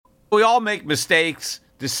We all make mistakes,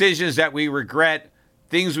 decisions that we regret,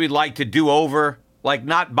 things we'd like to do over, like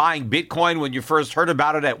not buying Bitcoin when you first heard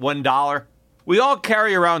about it at $1. We all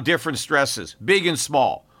carry around different stresses, big and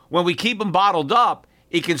small. When we keep them bottled up,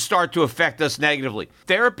 it can start to affect us negatively.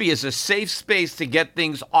 Therapy is a safe space to get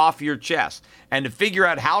things off your chest and to figure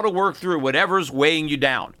out how to work through whatever's weighing you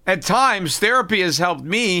down. At times, therapy has helped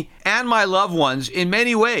me and my loved ones in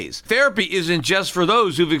many ways. Therapy isn't just for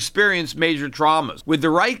those who've experienced major traumas. With the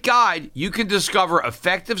right guide, you can discover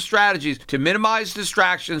effective strategies to minimize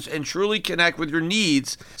distractions and truly connect with your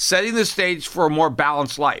needs, setting the stage for a more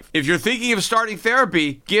balanced life. If you're thinking of starting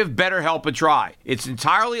therapy, give BetterHelp a try. It's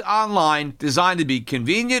entirely online, designed to be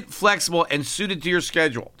convenient, flexible, and suited to your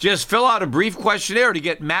schedule. Just fill out a brief questionnaire to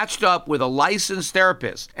get matched up with a licensed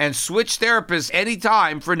therapist and switch therapists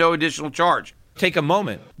anytime for no additional charge. Take a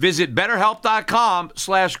moment. Visit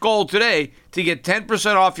BetterHelp.com/gold today to get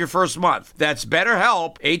 10% off your first month. That's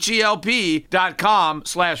BetterHelp,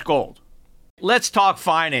 HELP.com/gold. Let's talk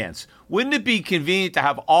finance. Wouldn't it be convenient to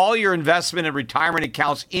have all your investment and retirement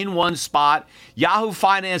accounts in one spot? Yahoo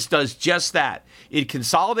Finance does just that. It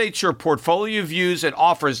consolidates your portfolio views and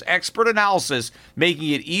offers expert analysis, making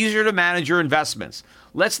it easier to manage your investments.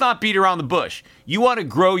 Let's not beat around the bush. You want to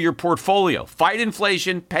grow your portfolio, fight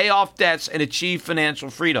inflation, pay off debts, and achieve financial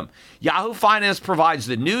freedom. Yahoo Finance provides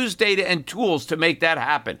the news, data, and tools to make that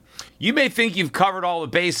happen. You may think you've covered all the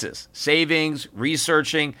bases, savings,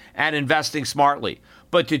 researching, and investing smartly.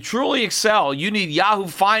 But to truly excel, you need Yahoo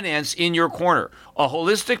Finance in your corner. A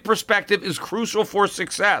holistic perspective is crucial for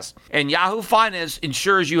success, and Yahoo Finance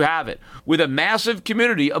ensures you have it. With a massive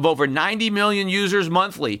community of over 90 million users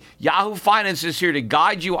monthly, Yahoo Finance is here to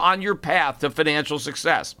guide you on your path to financial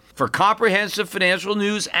success. For comprehensive financial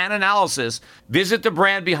news and analysis, visit the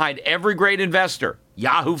brand behind every great investor,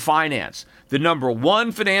 Yahoo Finance, the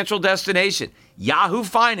 #1 financial destination,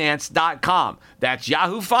 yahoofinance.com. That's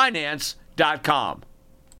yahoofinance.com.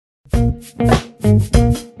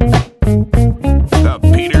 The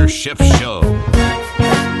Peter Schiff Show.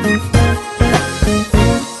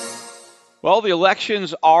 Well, the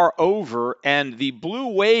elections are over, and the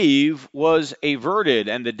blue wave was averted,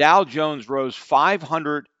 and the Dow Jones rose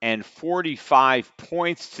 545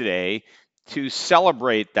 points today to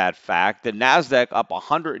celebrate that fact. The NASDAQ up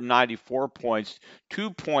 194 points,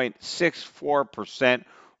 2.64%.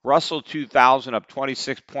 Russell 2000 up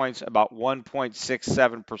 26 points, about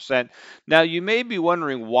 1.67%. Now, you may be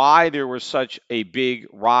wondering why there was such a big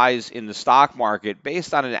rise in the stock market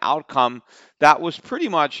based on an outcome that was pretty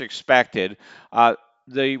much expected.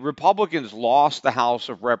 The Republicans lost the House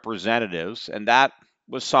of Representatives, and that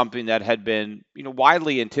was something that had been,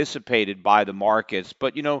 widely anticipated by the markets.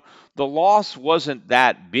 But, the loss wasn't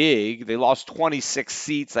that big. They lost 26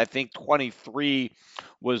 seats. I think 23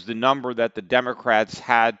 was the number that the Democrats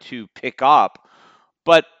had to pick up.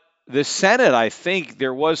 But the Senate, I think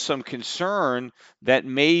there was some concern that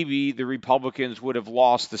maybe the Republicans would have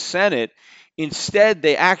lost the Senate. Instead,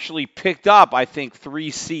 they actually picked up, I think,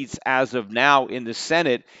 3 seats as of now in the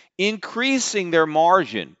Senate, increasing their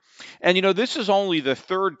margin. And, this is only the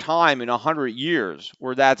third time in 100 years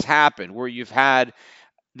where that's happened, where you've had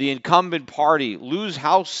the incumbent party lose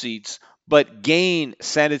House seats but gain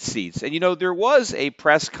Senate seats. And, there was a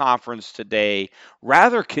press conference today,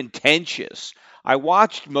 rather contentious. I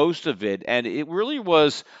watched most of it, and it really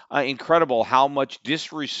was incredible how much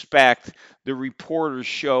disrespect the reporters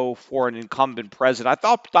show for an incumbent president. I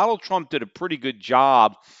thought Donald Trump did a pretty good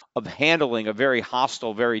job of handling a very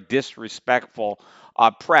hostile, very disrespectful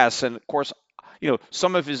press. And, of course,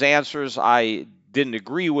 some of his answers I didn't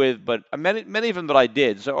agree with, but many of them that I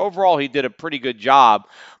did. So overall, he did a pretty good job.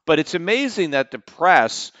 But it's amazing that the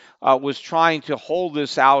press was trying to hold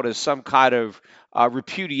this out as some kind of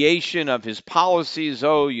repudiation of his policies.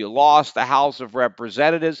 Oh, you lost the House of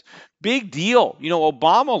Representatives. Big deal.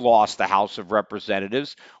 Obama lost the House of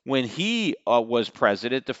Representatives when he was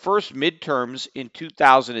president. The first midterms in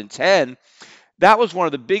 2010, that was one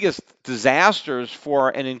of the biggest disasters for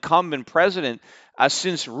an incumbent president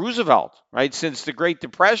since Roosevelt, right? Since the Great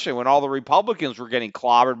Depression, when all the Republicans were getting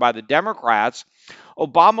clobbered by the Democrats.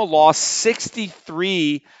 Obama lost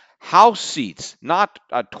 63 House seats, not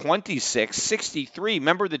 26, 63.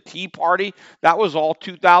 Remember the Tea Party? That was all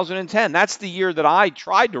 2010. That's the year that I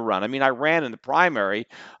tried to run. I mean, I ran in the primary,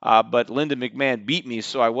 but Linda McMahon beat me,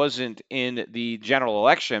 so I wasn't in the general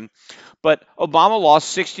election. But Obama lost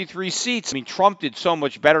 63 seats. I mean, Trump did so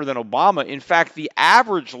much better than Obama. In fact, the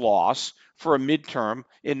average loss for a midterm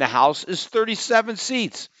in the House is 37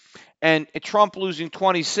 seats. And Trump losing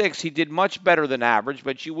 26, he did much better than average,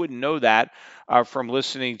 but you wouldn't know that from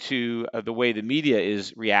listening to the way the media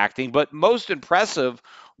is reacting. But most impressive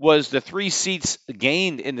was the 3 seats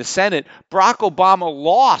gained in the Senate. Barack Obama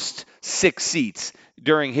lost 6 seats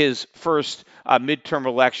during his first midterm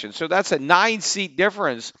election. So that's a 9 seat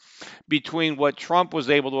difference between what Trump was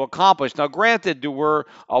able to accomplish. Now, granted, there were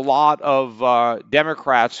a lot of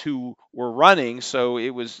Democrats who were running, so it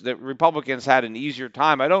was the Republicans had an easier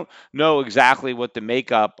time. I don't know exactly what the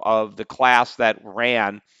makeup of the class that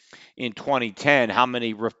ran in 2010, how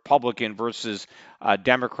many Republican versus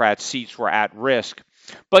Democrat seats were at risk.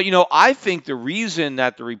 But, I think the reason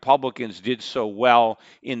that the Republicans did so well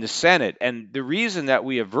in the Senate and the reason that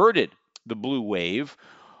we averted the blue wave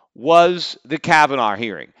was the Kavanaugh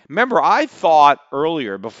hearing. Remember, I thought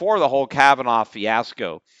earlier, before the whole Kavanaugh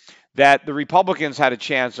fiasco, that the Republicans had a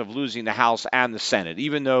chance of losing the House and the Senate,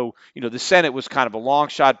 even though, the Senate was kind of a long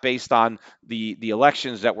shot based on the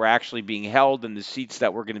elections that were actually being held and the seats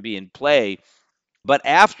that were going to be in play. But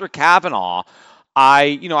after Kavanaugh,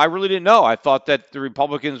 I really didn't know. I thought that the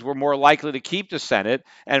Republicans were more likely to keep the Senate.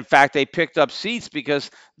 And in fact, they picked up seats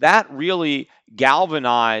because that really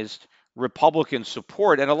galvanized Republican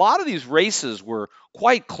support. And a lot of these races were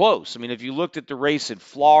quite close. I mean, if you looked at the race in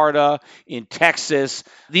Florida, in Texas,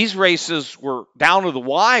 these races were down to the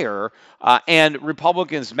wire, and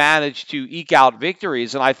Republicans managed to eke out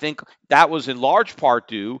victories. And I think that was in large part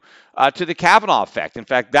due to the Kavanaugh effect. In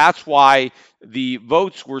fact, that's why the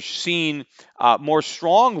votes were seen more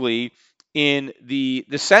strongly in the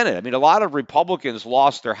Senate. I mean, a lot of Republicans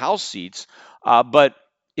lost their House seats, but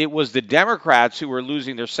it was the Democrats who were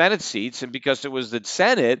losing their Senate seats, and because it was the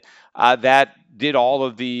Senate that did all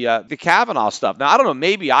of the Kavanaugh stuff. Now, I don't know,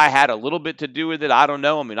 maybe I had a little bit to do with it. I don't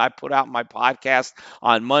know. I mean, I put out my podcast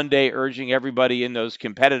on Monday urging everybody in those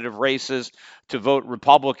competitive races to vote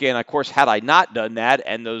Republican. Of course, had I not done that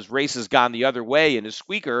and those races gone the other way in a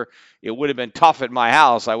squeaker, it would have been tough at my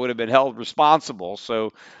house. I would have been held responsible.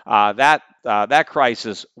 So that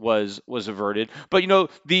crisis was averted. But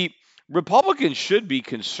the Republicans should be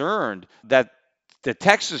concerned that the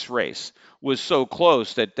Texas race was so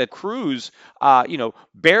close that Cruz,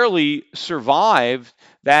 barely survived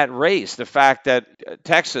that race. The fact that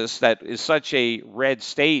Texas, that is such a red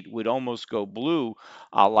state, would almost go blue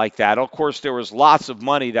like that. Of course, there was lots of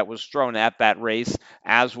money that was thrown at that race,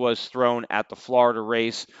 as was thrown at the Florida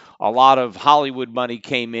race. A lot of Hollywood money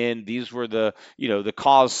came in. These were the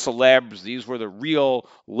cause celebs. These were the real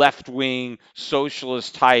left-wing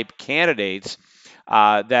socialist type candidates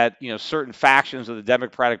that certain factions of the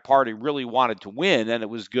Democratic Party really wanted to win, and it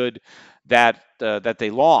was good that they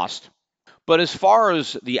lost. But as far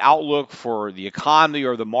as the outlook for the economy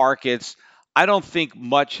or the markets, I don't think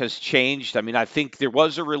much has changed. I mean, I think there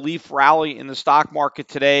was a relief rally in the stock market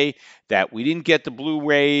today, that we didn't get the blue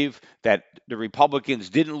wave, that the Republicans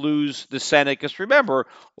didn't lose the Senate. Because remember,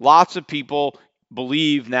 lots of people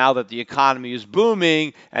believe now that the economy is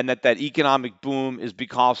booming and that economic boom is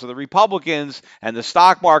because of the Republicans, and the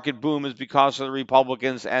stock market boom is because of the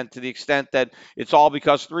Republicans. And to the extent that it's all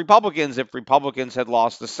because of the Republicans, if Republicans had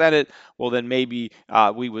lost the Senate, well, then maybe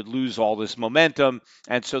we would lose all this momentum.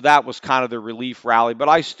 And so that was kind of the relief rally. But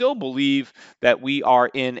I still believe that we are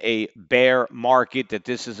in a bear market, that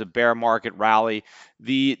this is a bear market rally.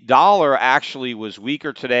 The dollar actually was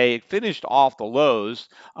weaker today. It finished off the lows,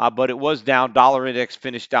 but it was down. Dollar index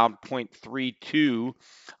finished down 0.32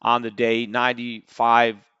 on the day,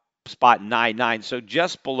 95.99, so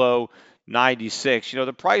just below 96.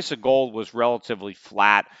 The price of gold was relatively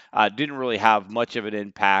flat, didn't really have much of an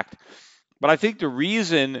impact. But I think the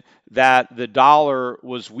reason that the dollar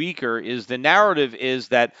was weaker is the narrative is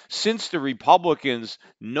that since the Republicans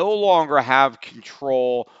no longer have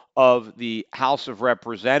control of the House of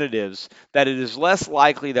Representatives, that it is less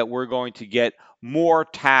likely that we're going to get more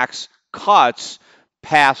tax cuts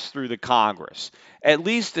passed through the Congress. At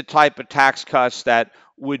least the type of tax cuts that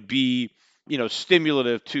would be,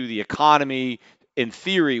 stimulative to the economy, in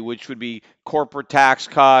theory, which would be corporate tax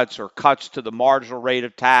cuts or cuts to the marginal rate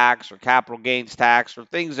of tax or capital gains tax, or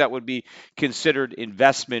things that would be considered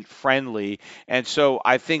investment friendly. And so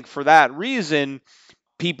I think for that reason,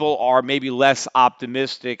 people are maybe less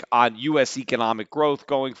optimistic on U.S. economic growth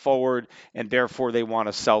going forward, and therefore they want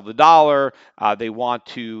to sell the dollar. They want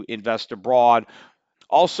to invest abroad.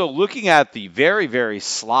 Also, looking at the very, very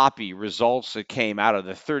sloppy results that came out of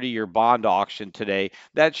the 30-year bond auction today,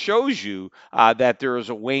 that shows you that there is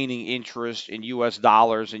a waning interest in U.S.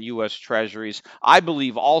 dollars and U.S. treasuries. I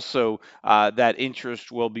believe also that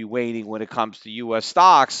interest will be waning when it comes to U.S.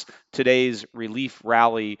 stocks, today's relief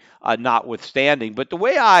rally notwithstanding. But the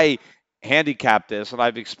way I handicap this, and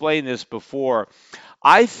I've explained this before,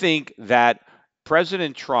 I think that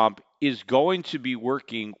President Trump is going to be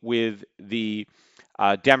working with the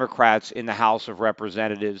Democrats in the House of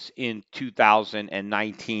Representatives in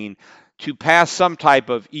 2019 to pass some type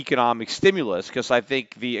of economic stimulus, because I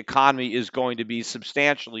think the economy is going to be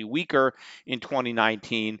substantially weaker in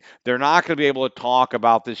 2019. They're not going to be able to talk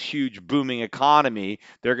about this huge booming economy.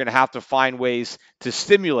 They're going to have to find ways to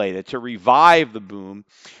stimulate it, to revive the boom.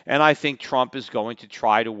 And I think Trump is going to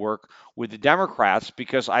try to work with the Democrats,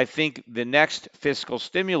 because I think the next fiscal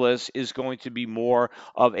stimulus is going to be more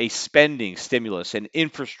of a spending stimulus, an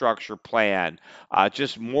infrastructure plan,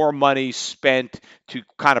 just more money spent to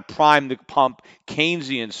kind of prime the pump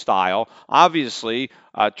Keynesian style. Obviously,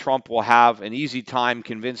 Trump will have an easy time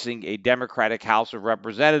convincing a Democratic House of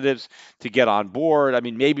Representatives to get on board. I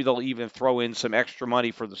mean, maybe they'll even throw in some extra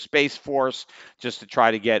money for the Space Force just to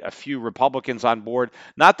try to get a few Republicans on board.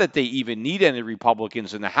 Not that they even need any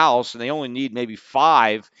Republicans in the House, and they only need maybe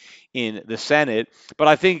 5 in the Senate. But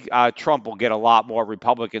I think Trump will get a lot more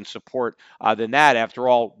Republican support than that. After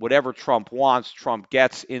all, whatever Trump wants, Trump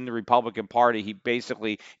gets in the Republican Party. He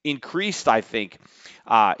basically increased, I think,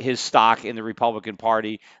 his stock in the Republican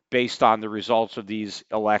Party based on the results of these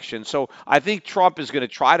elections. So I think Trump is going to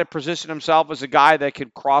try to position himself as a guy that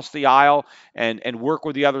can cross the aisle and work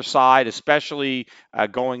with the other side, especially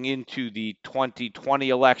going into the 2020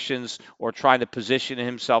 elections, or trying to position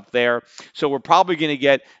himself there. So we're probably going to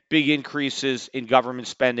get big increases in government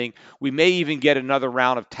spending. We may even get another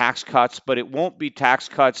round of tax cuts, but it won't be tax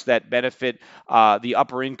cuts that benefit the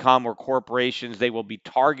upper income or corporations. They will be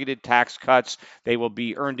targeted tax cuts. They will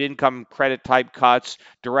be earned income credit type cuts,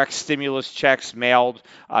 direct stimulus checks mailed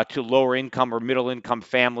to lower income or middle income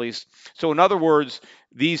families. So in other words,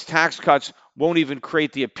 these tax cuts won't even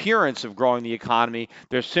create the appearance of growing the economy.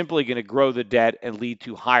 They're simply going to grow the debt and lead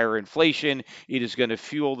to higher inflation. It is going to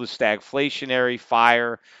fuel the stagflationary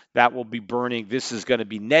fire that will be burning. This is going to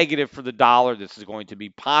be negative for the dollar. This is going to be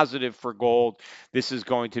positive for gold. This is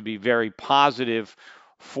going to be very positive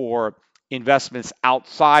for investments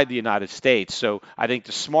outside the United States. So I think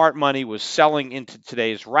the smart money was selling into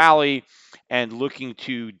today's rally and looking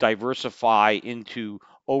to diversify into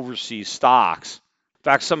overseas stocks. In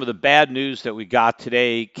fact, some of the bad news that we got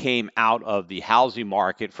today came out of the housing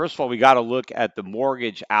market. First of all, we got to look at the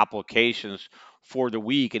mortgage applications for the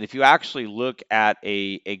week. And if you actually look at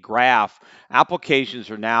a graph, applications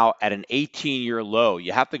are now at an 18-year low.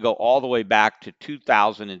 You have to go all the way back to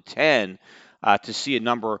 2010 to see a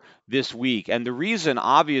number this week. And the reason,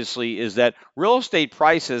 obviously, is that real estate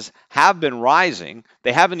prices have been rising.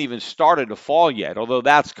 They haven't even started to fall yet, although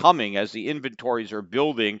that's coming as the inventories are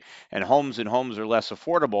building and homes are less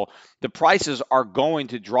affordable. The prices are going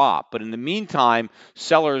to drop. But in the meantime,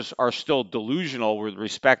 sellers are still delusional with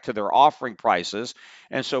respect to their offering prices.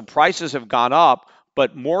 And so prices have gone up,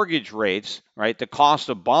 but mortgage rates, right, the cost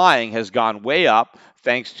of buying has gone way up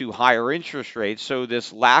thanks to higher interest rates. So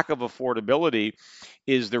this lack of affordability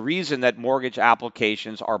is the reason that mortgage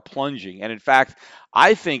applications are plunging. And in fact,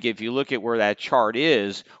 I think if you look at where that chart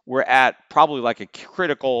is, we're at probably like a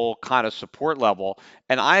critical kind of support level.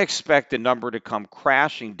 And I expect the number to come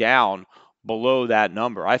crashing down below that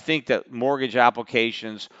number. I think that mortgage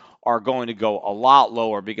applications are going to go a lot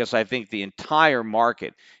lower, because I think the entire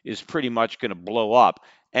market is pretty much going to blow up.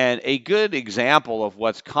 And a good example of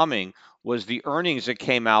what's coming was the earnings that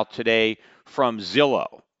came out today from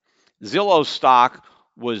Zillow. Zillow stock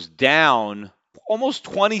was down almost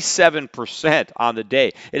 27% on the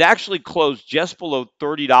day. It actually closed just below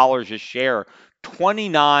 $30 a share.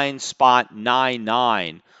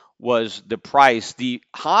 29.99 was the price. The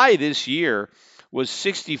high this year was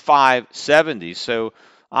 65.70. So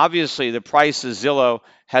obviously the price of Zillow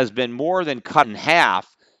has been more than cut in half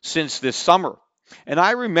since this summer. And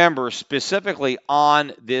I remember specifically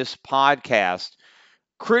on this podcast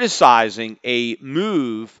criticizing a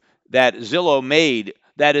move that Zillow made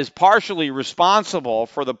that is partially responsible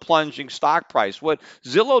for the plunging stock price. What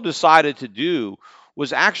Zillow decided to do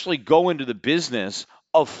was actually go into the business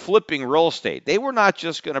of flipping real estate. They were not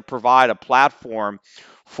just going to provide a platform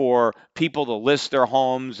for people to list their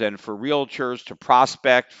homes and for realtors to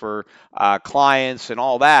prospect for clients and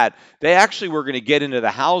all that. They actually were going to get into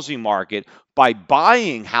the housing market by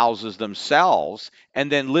buying houses themselves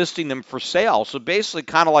and then listing them for sale. So basically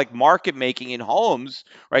kind of like market making in homes,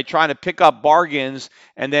 right? Trying to pick up bargains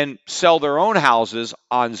and then sell their own houses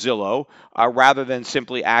on Zillow rather than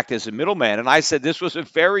simply act as a middleman. And I said this was a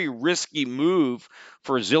very risky move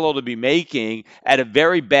for Zillow to be making at a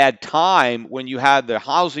very bad time when you had the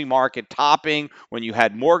housing market topping, when you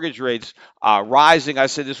had mortgage rates rising. I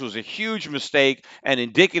said this was a huge mistake and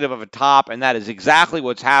indicative of a top, and that is exactly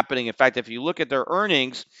what's happening. In fact, if you look at their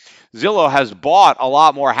earnings, Zillow has bought a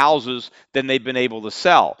lot more houses than they've been able to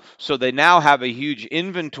sell. So they now have a huge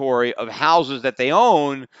inventory of houses that they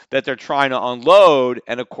own that they're trying to unload.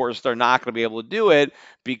 And of course, they're not going to be able to do it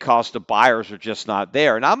because the buyers are just not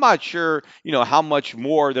there. And I'm not sure, how much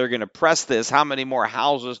more they're going to press this, how many more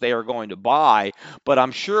houses they are going to buy, but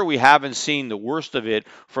I'm sure we haven't seen the worst of it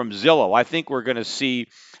from Zillow. I think we're going to see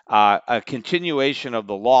a continuation of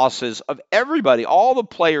the losses of everybody, all the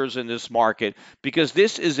players in this market, because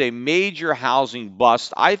this is a major housing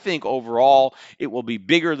bust. I think overall it will be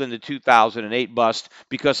bigger than the 2008 bust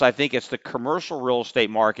because I think it's the commercial real estate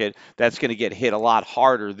market that's going to get hit a lot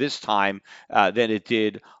harder this time than it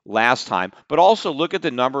did last time. But also look at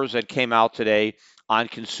the numbers that came out today on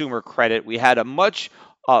consumer credit. We had a much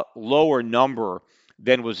lower number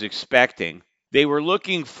than was expecting. They were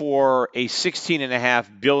looking for a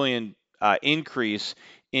 16.5 billion increase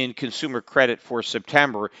in consumer credit for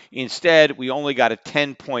September. Instead, we only got a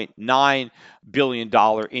 $10.9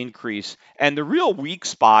 billion increase. And the real weak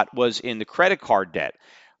spot was in the credit card debt.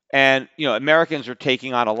 And, Americans are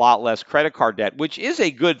taking on a lot less credit card debt, which is a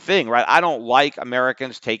good thing, right? I don't like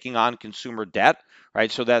Americans taking on consumer debt, right?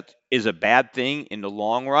 So that is a bad thing in the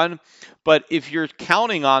long run. But if you're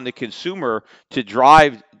counting on the consumer to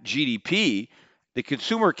drive GDP, the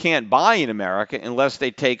consumer can't buy in America unless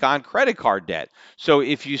they take on credit card debt. So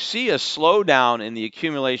if you see a slowdown in the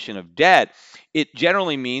accumulation of debt, it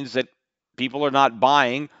generally means that people are not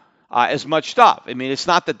buying as much stuff. I mean, it's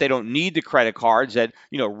not that they don't need the credit cards, that,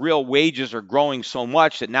 real wages are growing so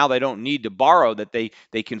much that now they don't need to borrow, that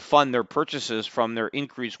they can fund their purchases from their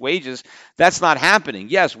increased wages. That's not happening.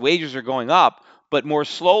 Yes, wages are going up, but more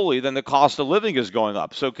slowly than the cost of living is going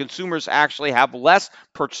up. So consumers actually have less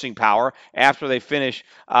purchasing power after they finish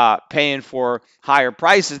paying for higher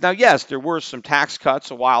prices. Now, yes, there were some tax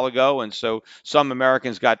cuts a while ago, and so some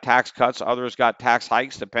Americans got tax cuts, others got tax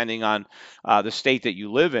hikes, depending on the state that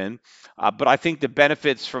you live in. But I think the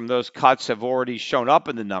benefits from those cuts have already shown up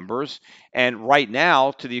in the numbers. And right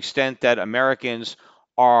now, to the extent that Americans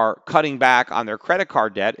are cutting back on their credit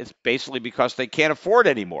card debt, it's basically because they can't afford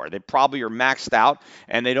anymore. They probably are maxed out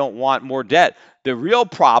and they don't want more debt. The real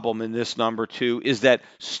problem in this number, too, is that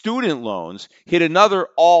student loans hit another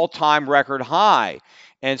all-time record high.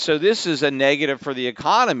 And so this is a negative for the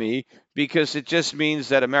economy because it just means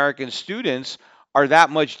that American students are that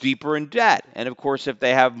much deeper in debt. And of course, if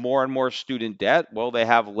they have more and more student debt, well, they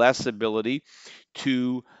have less ability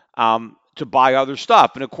to buy other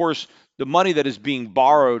stuff. And of course, the money that is being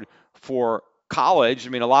borrowed for college,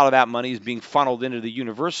 I mean, a lot of that money is being funneled into the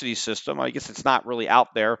university system. I guess it's not really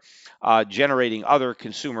out there generating other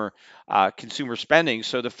consumer spending.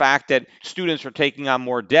 So the fact that students are taking on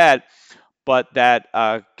more debt, but that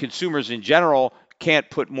consumers in general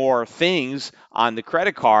can't put more things on the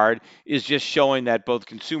credit card is just showing that both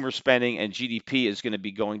consumer spending and GDP is going to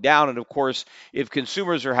be going down. And of course, if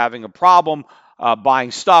consumers are having a problem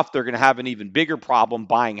buying stuff, they're going to have an even bigger problem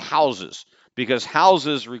buying houses because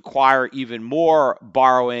houses require even more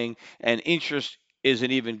borrowing and interest is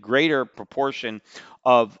an even greater proportion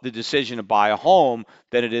of the decision to buy a home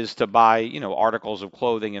than it is to buy, articles of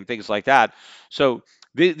clothing and things like that. So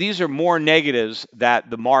these are more negatives that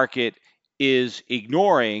the market is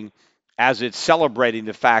ignoring as it's celebrating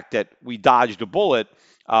the fact that we dodged a bullet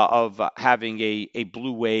of having a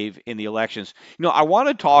blue wave in the elections. I want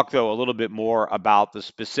to talk, though, a little bit more about the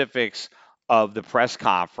specifics of the press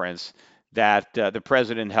conference that the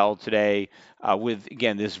president held today with,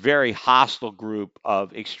 again, this very hostile group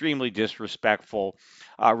of extremely disrespectful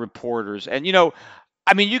reporters. And,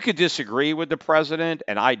 I mean, you could disagree with the president,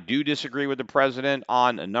 and I do disagree with the president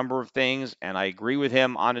on a number of things, and I agree with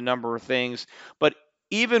him on a number of things. But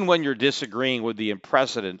even when you're disagreeing with the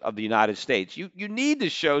president of the United States, you need to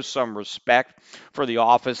show some respect for the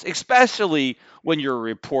office, especially when you're a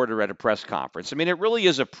reporter at a press conference. I mean, it really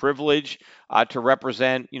is a privilege to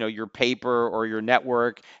represent, your paper or your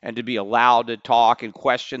network and to be allowed to talk and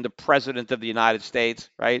question the president of the United States,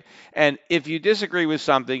 right? And if you disagree with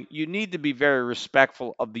something, you need to be very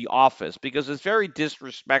respectful of the office because it's very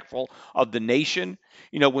disrespectful of the nation.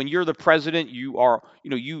 When you're the president, you are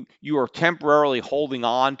temporarily holding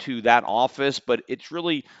on to that office, but it's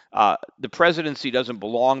really the presidency doesn't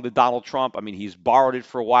belong to Donald Trump. I mean, he's borrowed it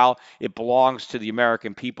for a while. It belongs to the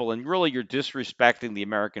American people, and really, you're disrespecting the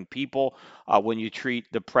American people when you treat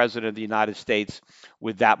the president of the United States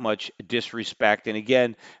with that much disrespect. And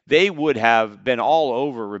again, they would have been all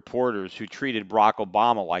over reporters who treated Barack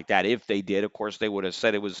Obama like that if they did. Of course, they would have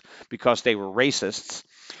said it was because they were racists.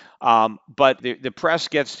 But the press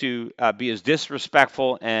gets to be as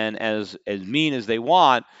disrespectful and as mean as they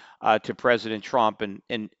want to President Trump,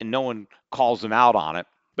 and no one calls them out on it.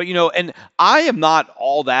 But and I am not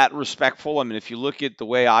all that respectful. I mean, if you look at the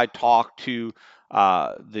way I talk to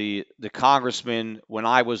the congressman when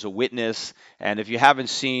I was a witness, and if you haven't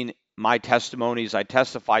seen my testimonies, I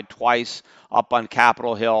testified twice up on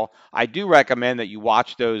Capitol Hill. I do recommend that you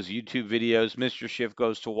watch those YouTube videos. Mr. Schiff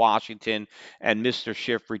goes to Washington, and Mr.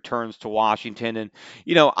 Schiff returns to Washington, and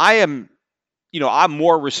I am I'm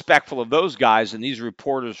more respectful of those guys than these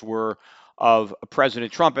reporters were of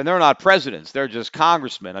President Trump. And they're not presidents, they're just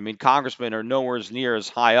congressmen. I mean, congressmen are nowhere near as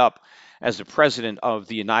high up as the president of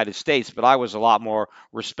the United States, but I was a lot more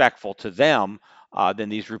respectful to them than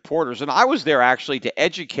these reporters. And I was there actually to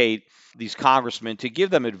educate these congressmen, to give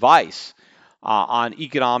them advice on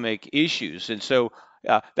economic issues. And so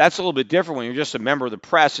that's a little bit different when you're just a member of the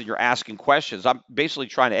press and you're asking questions. I'm basically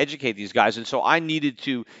trying to educate these guys. And so I needed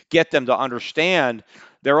to get them to understand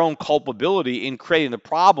their own culpability in creating the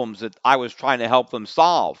problems that I was trying to help them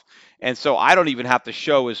solve. And so I don't even have to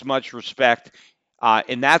show as much respect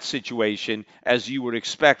in that situation as you would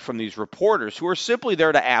expect from these reporters who are simply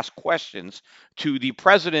there to ask questions to the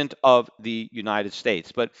president of the United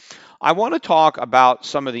States. But I want to talk about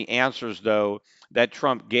some of the answers, though, that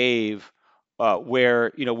Trump gave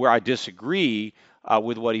where I disagree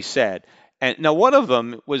with what he said. And now one of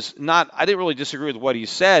them was not, I didn't really disagree with what he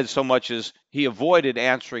said so much as he avoided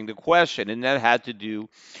answering the question, and that had to do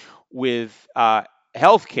with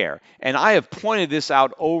healthcare. And I have pointed this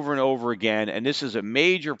out over and over again, and this is a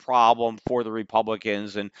major problem for the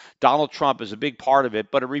Republicans, and Donald Trump is a big part of it.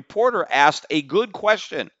 But a reporter asked a good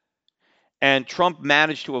question, and Trump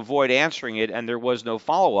managed to avoid answering it, and there was no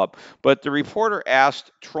follow up. But the reporter asked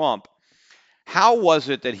Trump, how was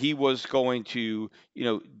it that he was going to,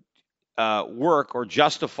 work or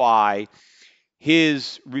justify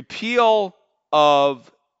his repeal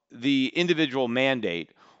of the individual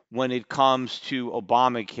mandate when it comes to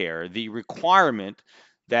Obamacare, the requirement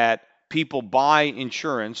that people buy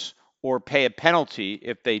insurance or pay a penalty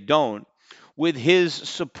if they don't, with his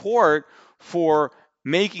support for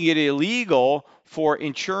making it illegal for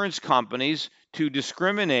insurance companies to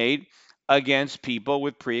discriminate against people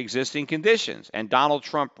with pre-existing conditions. And Donald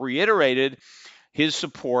Trump reiterated his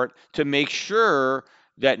support to make sure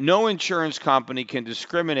that no insurance company can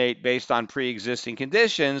discriminate based on pre-existing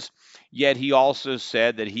conditions. Yet he also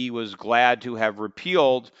said that he was glad to have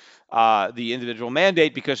repealed the individual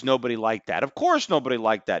mandate because nobody liked that. Of course, nobody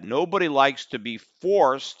liked that. Nobody likes to be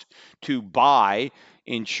forced to buy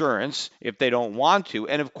insurance if they don't want to.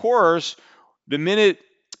 And of course, the minute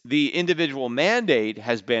the individual mandate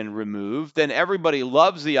has been removed, then everybody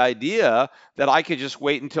loves the idea that I could just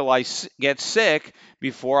wait until I get sick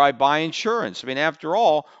before I buy insurance. I mean, after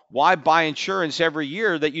all, why buy insurance every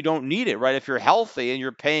year that you don't need it, right? If you're healthy and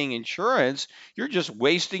you're paying insurance, you're just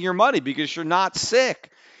wasting your money because you're not sick.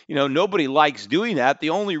 Nobody likes doing that. The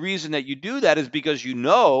only reason that you do that is because you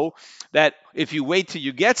know that if you wait till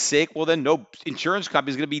you get sick, well, then no insurance company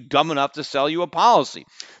is going to be dumb enough to sell you a policy.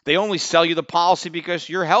 They only sell you the policy because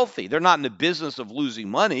you're healthy. They're not in the business of losing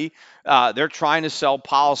money. They're trying to sell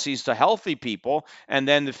policies to healthy people, and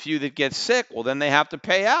then the few that get sick, well, then they have to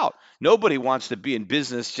pay out. Nobody wants to be in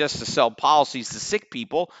business just to sell policies to sick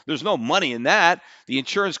people. There's no money in that. The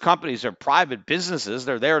insurance companies are private businesses.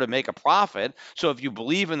 They're there to make a profit. So if you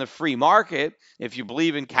believe in the free market, if you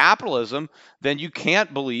believe in capitalism, then you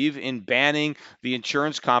can't believe in banning the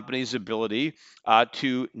insurance company's ability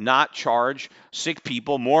to not charge sick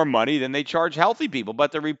people more money than they charge healthy people.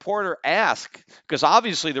 But the reporter asked, because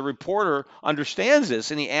obviously the reporter understands this,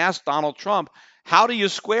 and he asked Donald Trump, how do you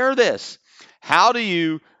square this? How do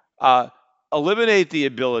you eliminate the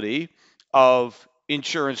ability of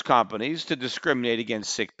insurance companies to discriminate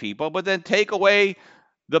against sick people, but then take away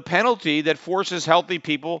the penalty that forces healthy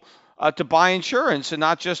people to buy insurance and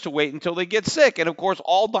not just to wait until they get sick? And of course,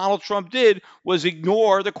 all Donald Trump did was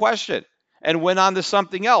ignore the question and went on to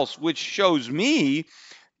something else, which shows me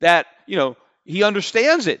that, he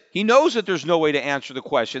understands it. He knows that there's no way to answer the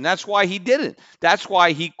question. That's why he didn't. That's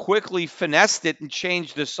why he quickly finessed it and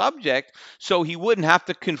changed the subject so he wouldn't have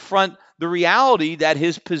to confront the reality that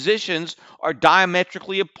his positions are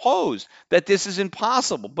diametrically opposed, that this is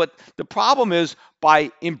impossible. But the problem is,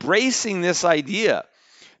 by embracing this idea,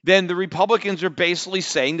 then the Republicans are basically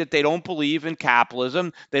saying that they don't believe in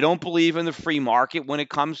capitalism, they don't believe in the free market when it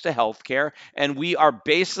comes to healthcare, and we are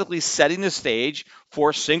basically setting the stage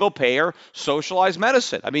for single-payer socialized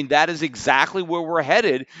medicine. I mean, that is exactly where we're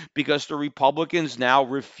headed because the Republicans now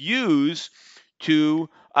refuse to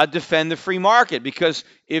defend the free market. Because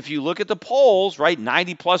if you look at the polls, right,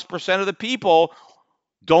 90+% of the people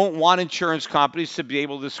don't want insurance companies to be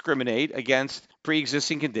able to discriminate against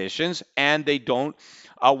pre-existing conditions, and they don't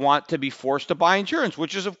want to be forced to buy insurance,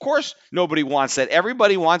 which is, of course, nobody wants that.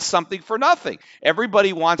 Everybody wants something for nothing.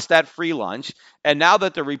 Everybody wants that free lunch. And now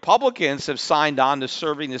that the Republicans have signed on to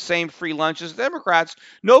serving the same free lunch as Democrats,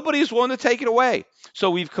 nobody's willing to take it away.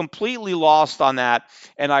 So we've completely lost on that.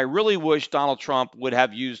 And I really wish Donald Trump would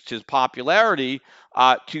have used his popularity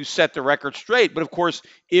to set the record straight. But of course,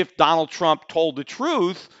 if Donald Trump told the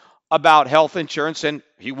truth about health insurance, then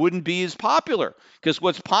he wouldn't be as popular, because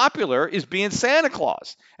what's popular is being Santa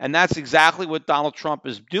Claus. And that's exactly what Donald Trump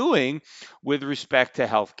is doing with respect to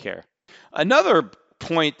health care. Another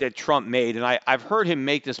point that Trump made, and I've heard him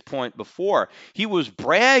make this point before, he was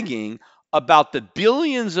bragging about the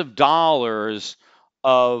billions of dollars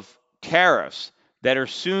of tariffs that are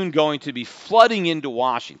soon going to be flooding into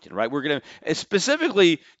Washington, right? We're going to,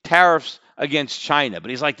 specifically tariffs against China.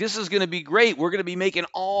 But he's like, this is going to be great. We're going to be making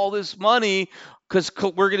all this money because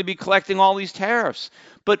we're going to be collecting all these tariffs.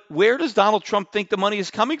 But where does Donald Trump think the money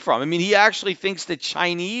is coming from? I mean, he actually thinks the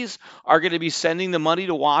Chinese are going to be sending the money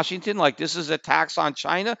to Washington like this is a tax on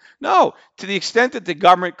China? No, to the extent that the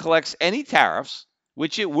government collects any tariffs,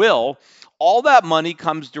 which it will, all that money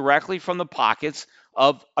comes directly from the pockets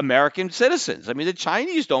of American citizens. I mean, the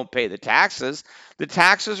Chinese don't pay the taxes. The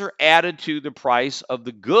taxes are added to the price of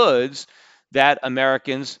the goods that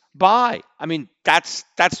Americans buy. I mean, that's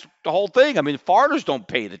the whole thing. I mean, foreigners don't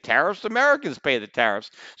pay the tariffs. Americans pay the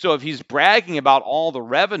tariffs. So if he's bragging about all the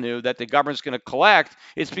revenue that the government's going to collect,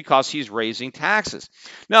 it's because he's raising taxes.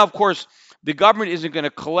 Now, of course, the government isn't going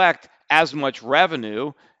to collect as much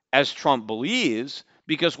revenue as Trump believes,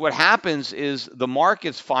 because what happens is the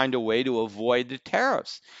markets find a way to avoid the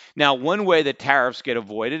tariffs. Now, one way that tariffs get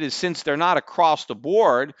avoided is, since they're not across the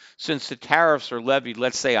board, since the tariffs are levied,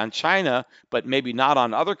 let's say, on China, but maybe not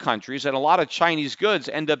on other countries, and a lot of Chinese goods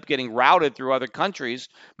end up getting routed through other countries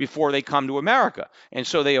before they come to America. And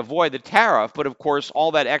so they avoid the tariff, but of course,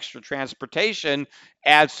 all that extra transportation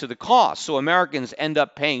adds to the cost. So Americans end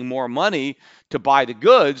up paying more money to buy the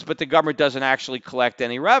goods, but the government doesn't actually collect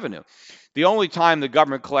any revenue. The only time the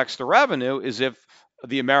government collects the revenue is if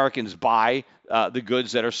the Americans buy the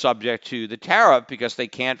goods that are subject to the tariff because they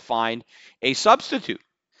can't find a substitute.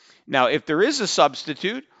 Now, if there is a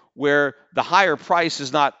substitute where the higher price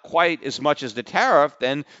is not quite as much as the tariff,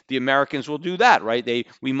 then the Americans will do that, right?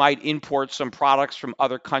 We might import some products from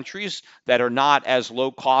other countries that are not as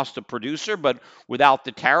low cost a producer, but without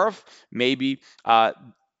the tariff, maybe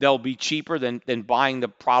they'll be cheaper than buying the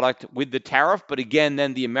product with the tariff. But again,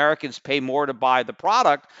 then the Americans pay more to buy the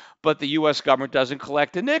product, but the U.S. government doesn't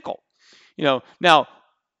collect a nickel. Now,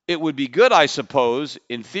 it would be good, I suppose,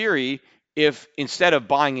 in theory, if instead of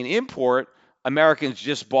buying an import, Americans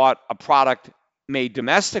just bought a product made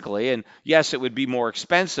domestically. And yes, it would be more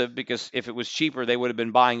expensive, because if it was cheaper, they would have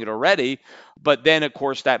been buying it already. But then, of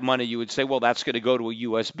course, that money, you would say, well, that's going to go to a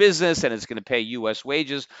U.S. business and it's going to pay U.S.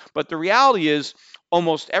 wages. But the reality is,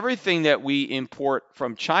 almost everything that we import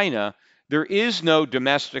from China, there is no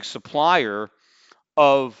domestic supplier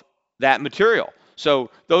of that material. So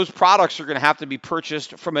those products are going to have to be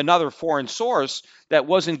purchased from another foreign source that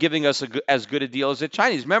wasn't giving us as good a deal as the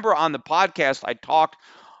Chinese. Remember, on the podcast, I talked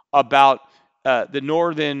about the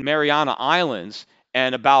Northern Mariana Islands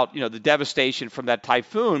and about the devastation from that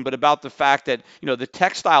typhoon, but about the fact that the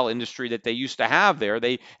textile industry that they used to have there,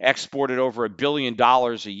 they exported over $1 billion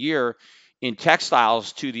a year in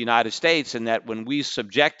textiles to the United States, and that when we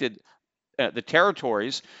subjected the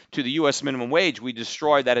territories to the U.S. minimum wage, we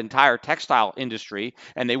destroyed that entire textile industry,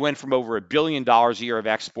 and they went from over $1 billion a year of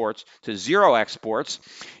exports to zero exports.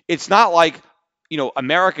 It's not like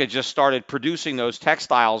America just started producing those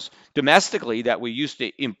textiles domestically that we used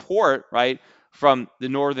to import, right, from the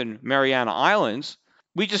Northern Mariana Islands.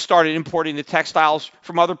 We just started importing the textiles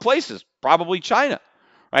from other places, probably China,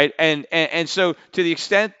 right? And so to the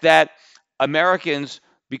extent that Americans,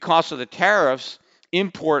 because of the tariffs,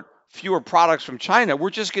 import fewer products from China, we're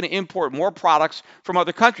just going to import more products from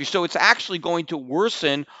other countries. So it's actually going to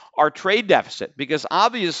worsen our trade deficit, because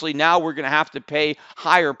obviously now we're going to have to pay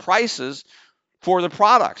higher prices for the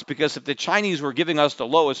products, because if the Chinese were giving us the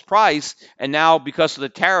lowest price, and now because of the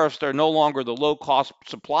tariffs, they're no longer the low-cost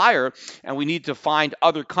supplier, and we need to find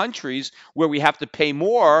other countries where we have to pay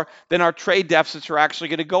more, then our trade deficits are actually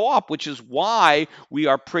going to go up, which is why we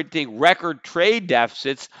are printing record trade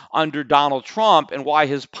deficits under Donald Trump, and why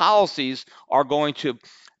his policies are going to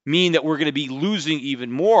mean that we're going to be losing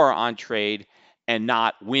even more on trade and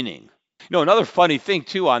not winning. Another funny thing,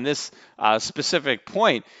 too, on this specific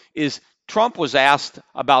point is Trump was asked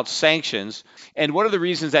about sanctions, and one of the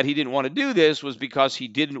reasons that he didn't want to do this was because he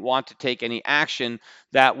didn't want to take any action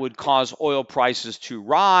that would cause oil prices to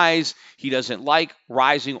rise. He doesn't like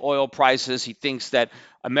rising oil prices. He thinks that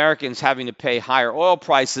Americans having to pay higher oil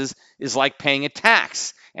prices is like paying a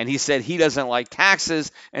tax. And he said he doesn't like taxes,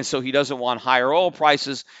 and so he doesn't want higher oil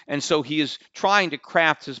prices. And so he is trying to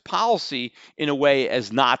craft his policy in a way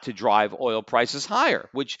as not to drive oil prices higher,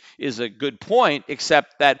 which is a good point,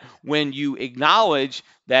 except that when you acknowledge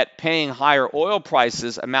that paying higher oil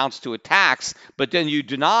prices amounts to a tax, but then you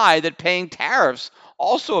deny that paying tariffs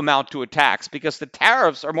also amount to a tax because the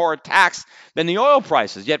tariffs are more a tax than the oil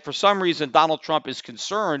prices. Yet for some reason, Donald Trump is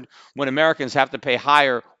concerned when Americans have to pay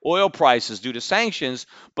higher oil prices due to sanctions,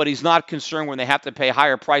 but he's not concerned when they have to pay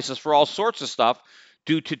higher prices for all sorts of stuff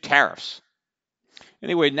due to tariffs.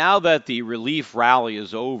 Anyway, now that the relief rally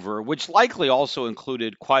is over, which likely also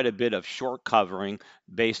included quite a bit of short covering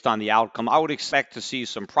based on the outcome, I would expect to see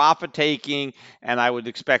some profit taking, and I would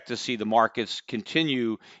expect to see the markets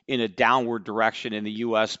continue in a downward direction in the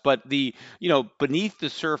U.S. But the beneath the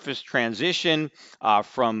surface transition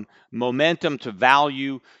from momentum to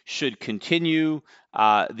value should continue.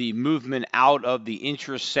 The movement out of the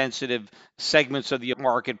interest sensitive segments of the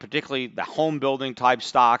market, particularly the home building type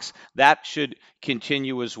stocks, that should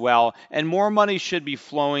continue as well. And more money should be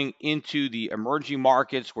flowing into the emerging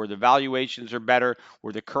markets where the valuations are better,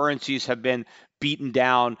 where the currencies have been beaten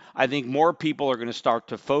down. I think more people are going to start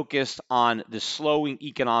to focus on the slowing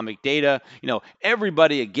economic data.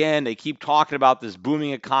 Everybody, again, they keep talking about this booming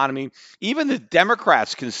economy. Even the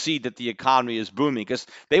Democrats concede that the economy is booming because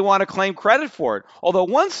they want to claim credit for it. Although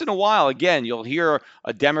once in a while, again, you'll hear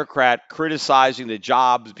a Democrat criticizing the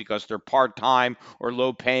jobs because they're part-time or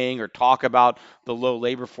low paying, or talk about the low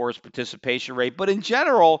labor force participation rate. But in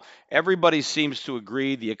general, everybody seems to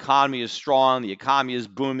agree the economy is strong, the economy is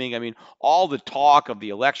booming. I mean, all the talk of the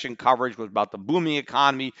election coverage was about the booming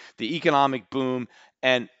economy, the economic boom,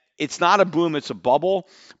 and it's not a boom, it's a bubble,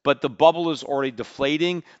 but the bubble is already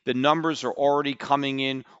deflating. The numbers are already coming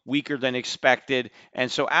in weaker than expected.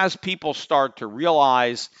 And so as people start to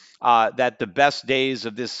realize that the best days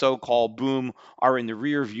of this so-called boom are in the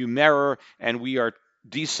rearview mirror and we are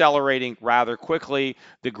decelerating rather quickly,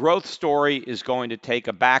 the growth story is going to take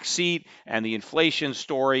a back seat and the inflation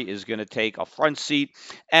story is going to take a front seat,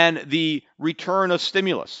 and the return of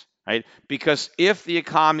stimulus, right? Because if the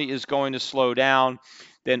economy is going to slow down,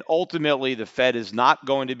 then ultimately the Fed is not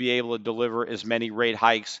going to be able to deliver as many rate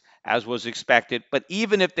hikes as was expected. But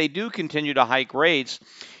even if they do continue to hike rates,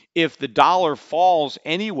 if the dollar falls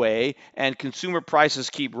anyway and consumer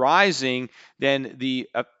prices keep rising, then the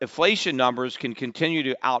inflation numbers can continue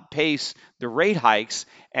to outpace the rate hikes,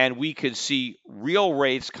 and we could see real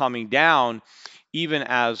rates coming down even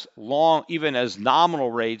as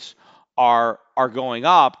nominal rates are going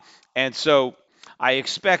up. And so I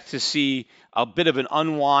expect to see a bit of an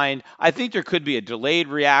unwind. I think there could be a delayed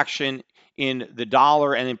reaction in the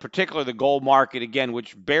dollar and in particular the gold market, again,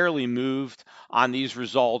 which barely moved on these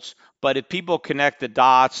results. But if people connect the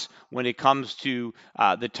dots when it comes to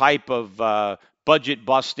the type of budget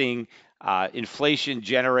busting, inflation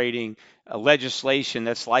generating legislation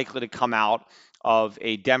that's likely to come out of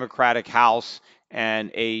a Democratic House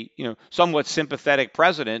and a somewhat sympathetic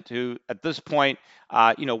president who at this point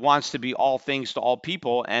wants to be all things to all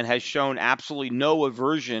people and has shown absolutely no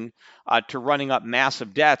aversion to running up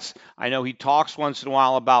massive debts. I know he talks once in a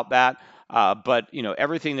while about that, but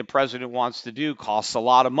everything the president wants to do costs a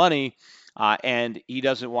lot of money. And he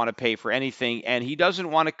doesn't want to pay for anything, and he doesn't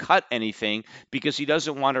want to cut anything because he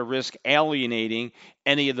doesn't want to risk alienating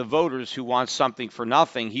any of the voters who want something for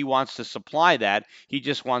nothing. He wants to supply that. He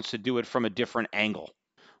just wants to do it from a different angle.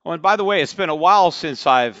 Oh, and by the way, it's been a while since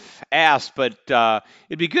I've asked, but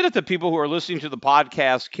it'd be good if the people who are listening to the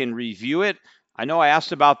podcast can review it. I know I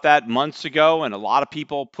asked about that months ago, and a lot of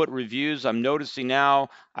people put reviews. I'm noticing now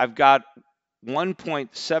I've got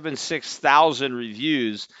 1.76 thousand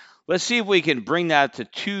reviews. Let's see if we can bring that to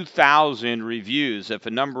 2,000 reviews. If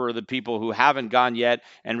a number of the people who haven't gone yet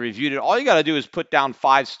and reviewed it, all you got to do is put down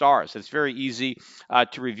 5 stars. It's very easy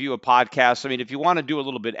to review a podcast. I mean, if you want to do a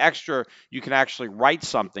little bit extra, you can actually write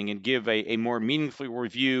something and give a more meaningful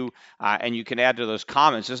review, and you can add to those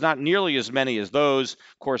comments. There's not nearly as many as those.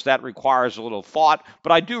 Of course, that requires a little thought,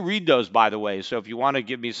 but I do read those, by the way. So if you want to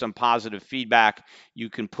give me some positive feedback, you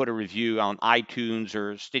can put a review on iTunes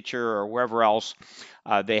or Stitcher or wherever else.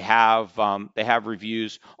 They have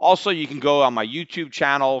reviews. Also, you can go on my YouTube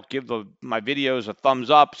channel, give my videos a thumbs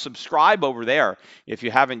up, subscribe over there if you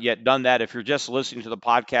haven't yet done that. If you're just listening to the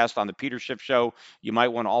podcast on the Peter Schiff Show, you might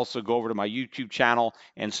want to also go over to my YouTube channel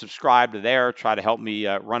and subscribe to there. Try to help me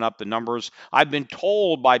run up the numbers. I've been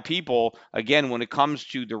told by people, again, when it comes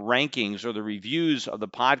to the rankings or the reviews of the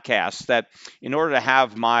podcast, that in order to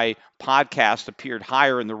have my podcast appeared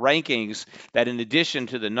higher in the rankings, that in addition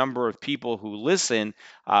to the number of people who listen,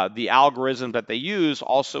 the algorithm that they use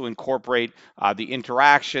also incorporate the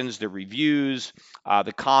interactions, the reviews,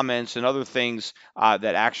 the comments, and other things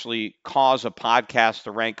that actually cause a podcast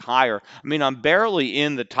to rank higher. I mean, I'm barely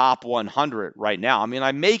in the top 100 right now. I mean,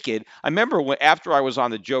 I make it. I remember after I was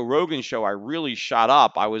on the Joe Rogan show, I really shot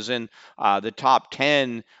up. I was in the top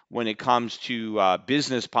 10 when it comes to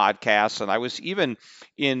business podcasts, and I was even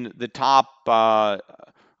in the top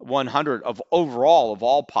 100 of overall of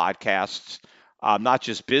all podcasts, not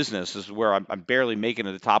just business. This is where I'm barely making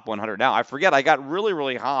it the top 100 now. I forget I got really,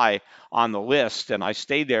 really high on the list, and I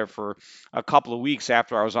stayed there for a couple of weeks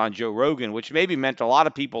after I was on Joe Rogan, which maybe meant a lot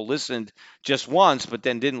of people listened just once, but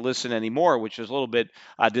then didn't listen anymore, which was a little bit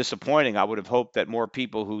disappointing. I would have hoped that more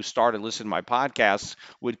people who started listening to my podcasts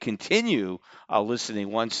would continue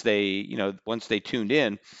listening once they tuned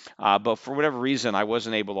in. But for whatever reason, I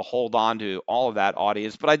wasn't able to hold on to all of that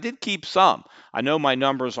audience, but I did keep some. I know my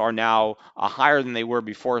numbers are now higher than they were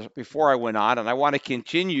before I went on, and I want to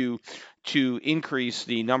continue to increase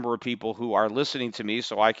the number of people who are listening to me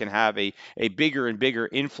so I can have a bigger and bigger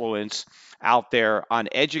influence out there on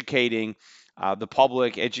educating the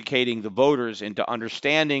public, educating the voters into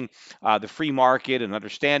understanding the free market and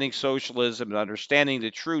understanding socialism and understanding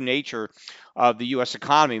the true nature of the U.S.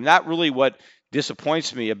 economy. And that really what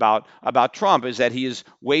disappoints me about Trump is that he is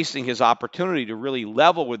wasting his opportunity to really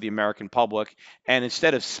level with the American public, and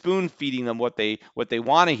instead of spoon feeding them what they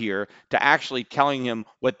want to hear, to actually telling them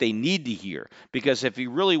what they need to hear. Because if he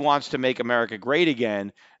really wants to make America great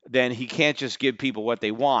again, then he can't just give people what they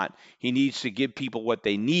want. He needs to give people what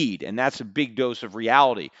they need, and that's a big dose of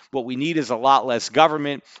reality. What we need is a lot less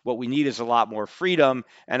government. What we need is a lot more freedom.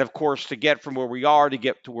 And of course, to get from where we are to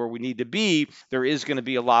get to where we need to be, there is going to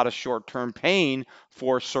be a lot of short-term pain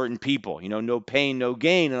for certain people. No pain, no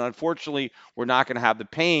gain. And unfortunately, we're not going to have the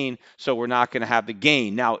pain, so we're not going to have the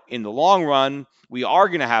gain. Now, in the long run, we are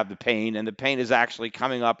going to have the pain, and the pain is actually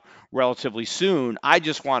coming up relatively soon. I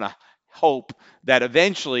just want to hope that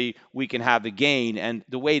eventually we can have the gain. And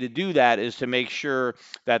the way to do that is to make sure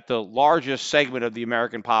that the largest segment of the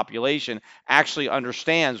American population actually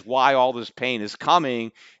understands why all this pain is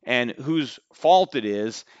coming and whose fault it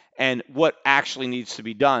is and what actually needs to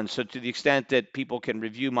be done. So to the extent that people can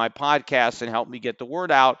review my podcast and help me get the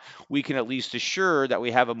word out, we can at least assure that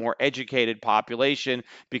we have a more educated population,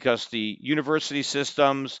 because the university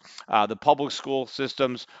systems, the public school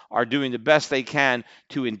systems are doing the best they can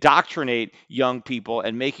to indoctrinate young people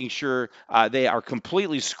and making sure they are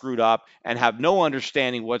completely screwed up and have no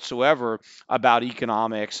understanding whatsoever about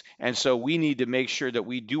economics. And so we need to make sure that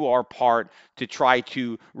we do our part to try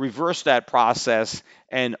to reverse that process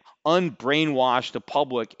and unbrainwash the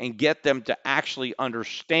public and get them to actually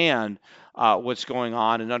understand what's going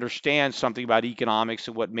on and understand something about economics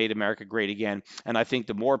and what made America great again. And I think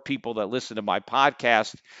the more people that listen to my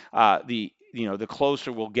podcast, the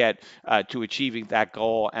closer we'll get to achieving that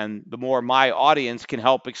goal. And the more my audience can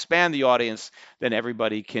help expand the audience, then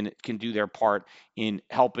everybody can do their part in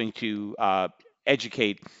helping to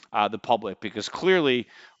educate the public. Because clearly,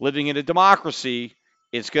 living in a democracy,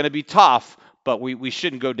 it's going to be tough, but we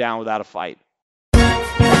shouldn't go down without a fight.